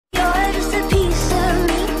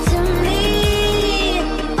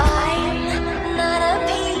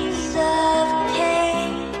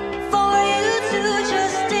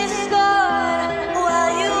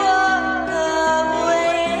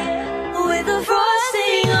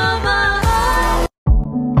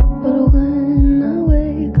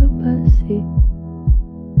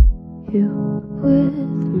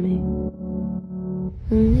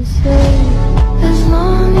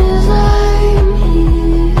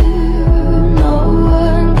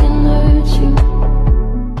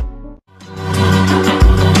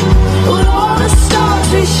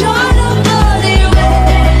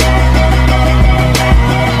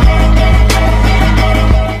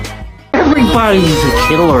Anybody's a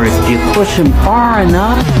killer if you push him far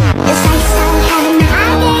enough.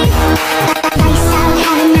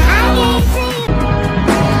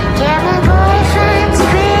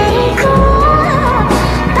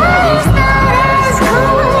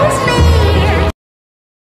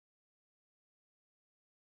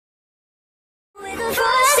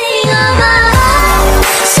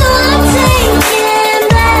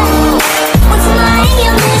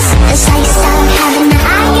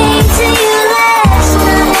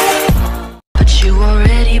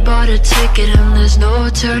 And there's no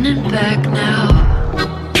turning back now.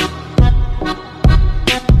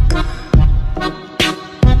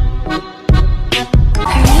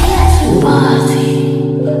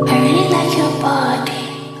 I really like your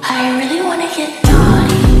body. I really wanna get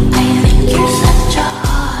naughty. I think you're such a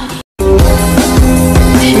hottie.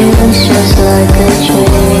 She looks just like a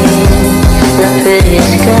dream, the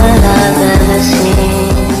prettiest girl I've ever seen.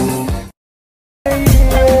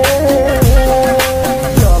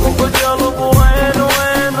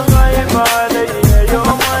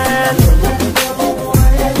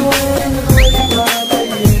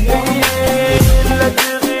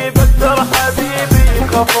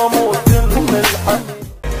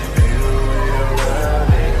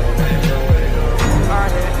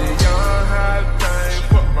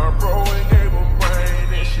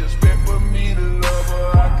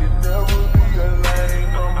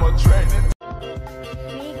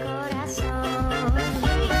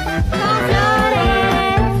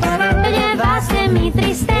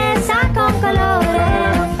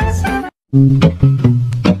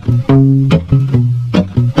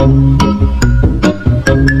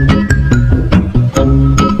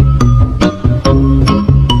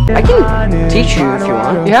 I can teach you if you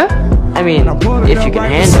want. Yeah? I mean, if you can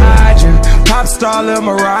handle it. Pop star Lil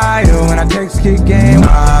Mariah, when I text kick game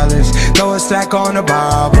wireless. Throw a stack on the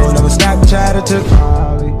Bible, never Snapchat or took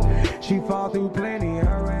Molly. She fall through plenty,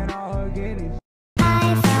 her and all her guineas.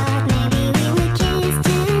 I thought maybe we would kiss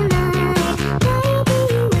tonight.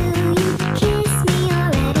 Baby, will you kiss me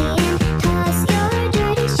already and toss your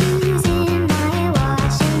dirty shoes in my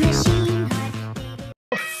washing machine?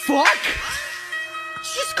 Fuck?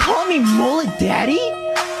 She just called me Mullet Daddy?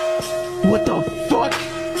 What the fuck?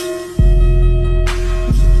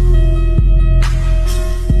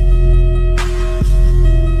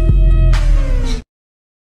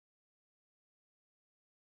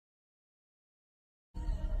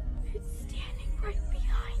 It's standing right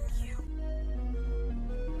behind you.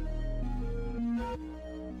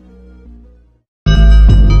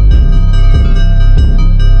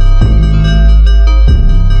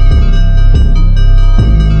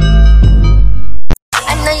 I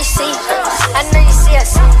know you see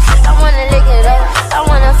us. I wanna lick it up. I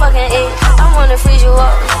wanna fucking eat. I wanna freeze you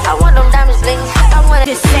up. I want them diamonds bling. I wanna.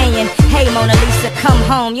 Just saying, hey Mona Lisa, come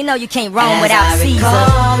home. You know you can't roam without Caesar.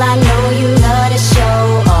 I know you love to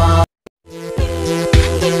show off.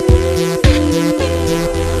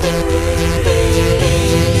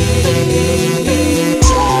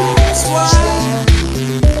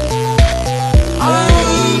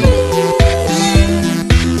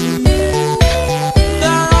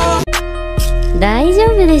大丈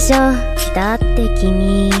夫でしょ。だって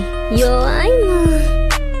君弱いもん。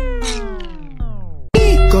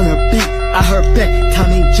Gonna beat, I heard back,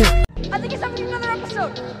 Tommy J. I think it's happening in another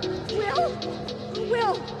episode.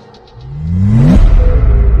 Will?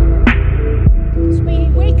 Sweetie,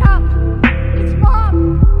 wake up. It's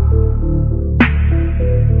Mom.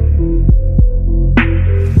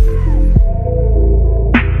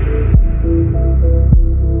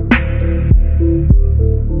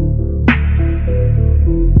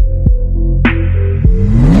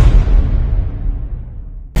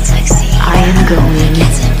 I am going to eat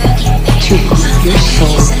your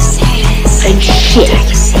soul and shit.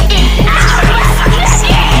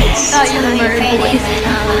 I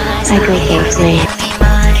go both ways.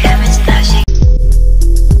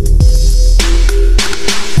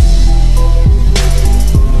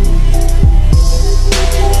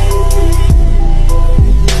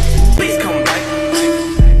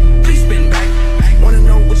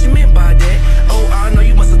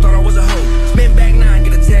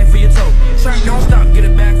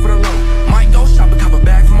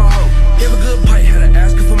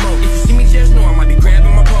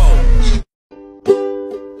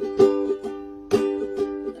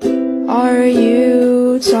 Are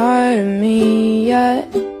you tired of me yet?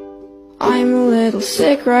 I'm a little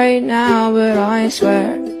sick right now, but I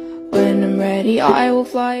swear, when I'm ready, I will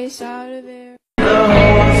fly us out of here. The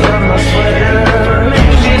holes on my sweater,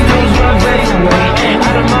 maybe she knows my face away. I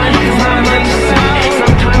don't mind.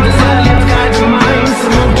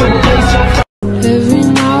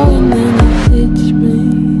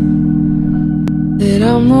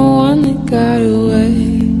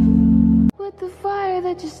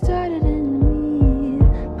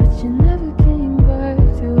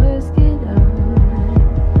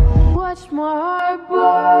 my heart break.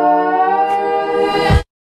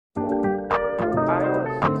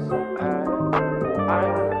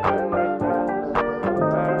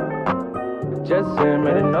 Just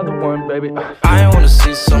made another one, baby. I wanna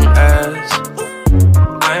see some ass.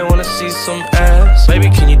 I wanna see some ass. Baby,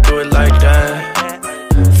 can you do it like that?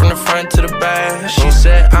 From the front to the back. She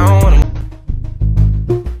said, I don't wanna.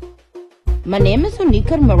 My name is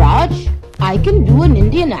Unika Miraj. I can do an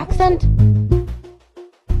Indian accent.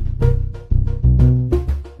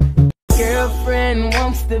 Girlfriend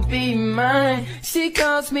wants to be mine. She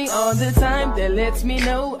calls me all the time. That lets me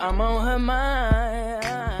know I'm on her mind.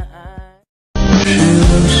 She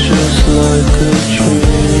looks just like a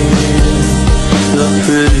dream, the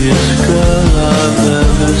prettiest girl I've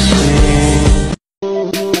ever seen.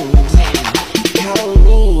 Call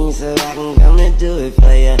me so I can come and do it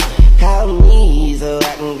for ya. Call me so I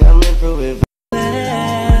can come and prove it for ya.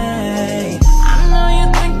 I know you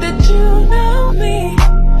think that you know me,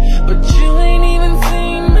 but you ain't even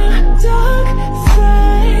seen my dark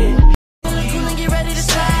side. Get ready to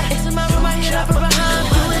slide. It's in my room, I hit up from behind.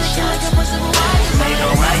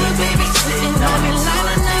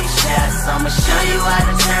 I'ma show you how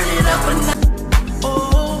to turn it up a notch.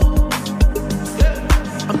 Oh,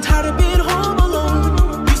 I'm tired of being home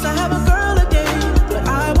alone. Used to have a girl a day, but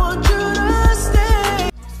I want you to stay.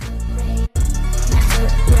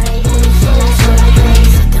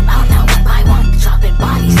 Them out now one by one, dropping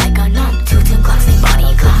bodies like a nun. 2 clocks, they body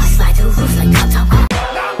and clock. Slide to the roof like top.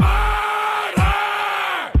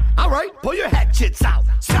 All right, pull your hatchets out.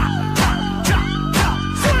 Stop, chop, chop, chop.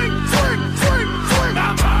 Swing, swing, swing, swing.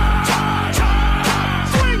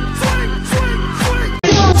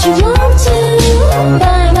 Don't you want to?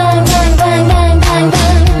 Bang, bang, bang, bang, bang, bang,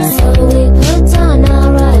 bang. So we put on our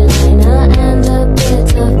eyeliner and a bit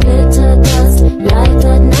of glitter dust. Like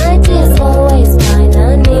the night is always mine. The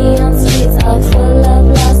neon streets are full of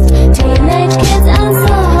lust. Teenage kids and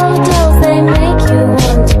Soho dolls, they make you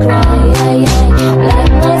want to cry.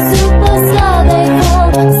 Like my superstar, they fall,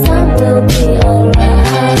 but some will be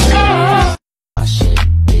alright. My shit,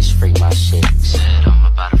 bitch, freak my shit. Said I'm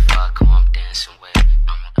about to fuck who I'm dancing with.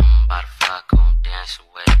 I'm about to fuck who I'm dancing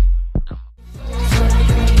with.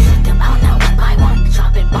 Them out now one by one,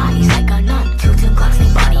 dropping bodies like a nun. 2 clocks, they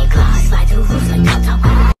body and clock. Slide to the roof like top.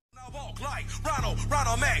 Walk like Ronald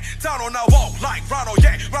McDonald. Now walk like Ronald,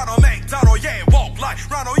 yeah, Ronald McDonald, yeah, walk like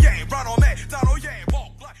Ronald, yeah, Ronald McDonald, yeah,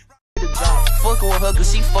 walk like. Fucking with her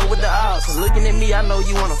cause she fuck with the odds. Looking at me, I know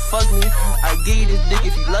you wanna fuck me. I give you this dick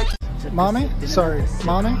if you like it. Mommy? Sorry.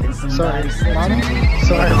 Mommy? Sorry. Mommy?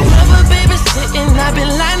 Sorry. Rubber baby sitting, I've been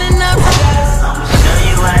lining up. I'ma show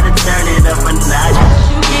you how to turn it up a notch.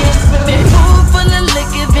 You get a swimming pool full of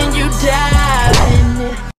liquor, then you dive in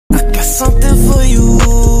it. I got something for you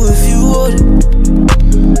if you want it.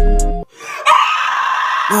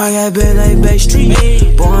 Now I got bad like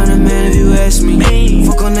Backstreet. Born a man if you ask me.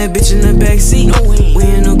 Fuck on that bitch in the backseat. We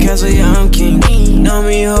ain't no castle, yeah, I'm king. Know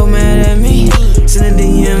me, hoe mad at me. Send a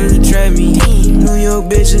DM to trap me. New York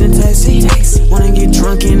bitch in a taxi.